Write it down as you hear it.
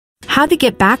How to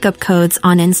get backup codes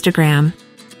on Instagram.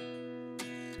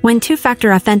 When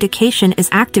two-factor authentication is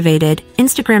activated,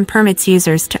 Instagram permits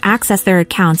users to access their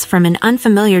accounts from an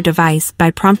unfamiliar device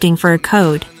by prompting for a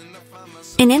code.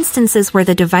 In instances where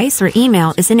the device or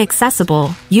email is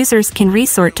inaccessible, users can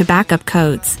resort to backup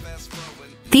codes.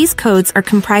 These codes are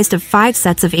comprised of 5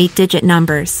 sets of 8-digit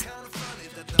numbers.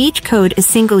 Each code is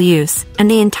single-use,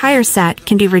 and the entire set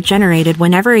can be regenerated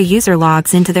whenever a user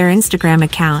logs into their Instagram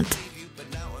account.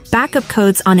 Backup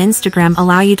codes on Instagram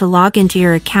allow you to log into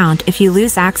your account if you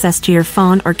lose access to your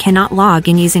phone or cannot log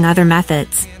in using other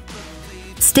methods.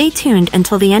 Stay tuned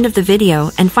until the end of the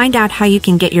video and find out how you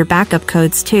can get your backup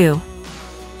codes too.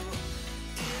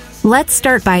 Let's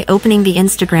start by opening the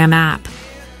Instagram app.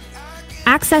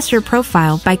 Access your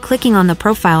profile by clicking on the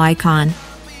profile icon.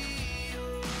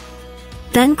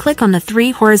 Then click on the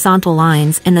 3 horizontal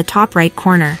lines in the top right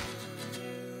corner.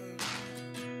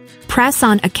 Press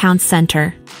on Account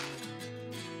Center.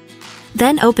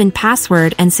 Then open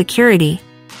Password and Security.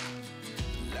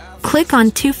 Click on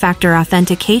Two-Factor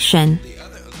Authentication.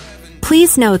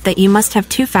 Please note that you must have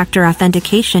two-factor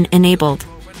authentication enabled.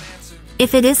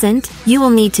 If it isn't, you will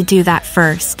need to do that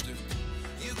first.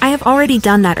 I have already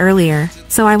done that earlier,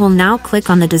 so I will now click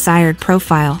on the desired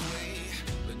profile.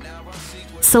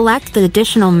 Select the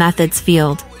Additional Methods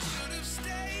field.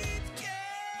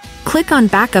 Click on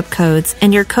Backup Codes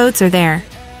and your codes are there.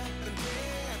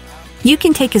 You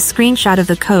can take a screenshot of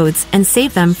the codes and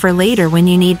save them for later when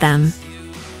you need them.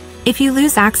 If you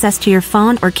lose access to your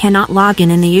phone or cannot log in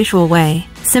the usual way,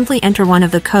 simply enter one of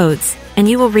the codes, and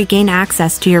you will regain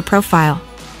access to your profile.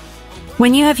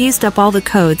 When you have used up all the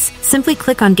codes, simply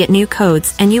click on Get New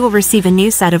Codes and you will receive a new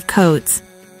set of codes.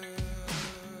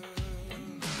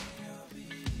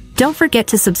 Don't forget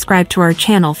to subscribe to our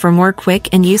channel for more quick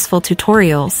and useful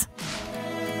tutorials.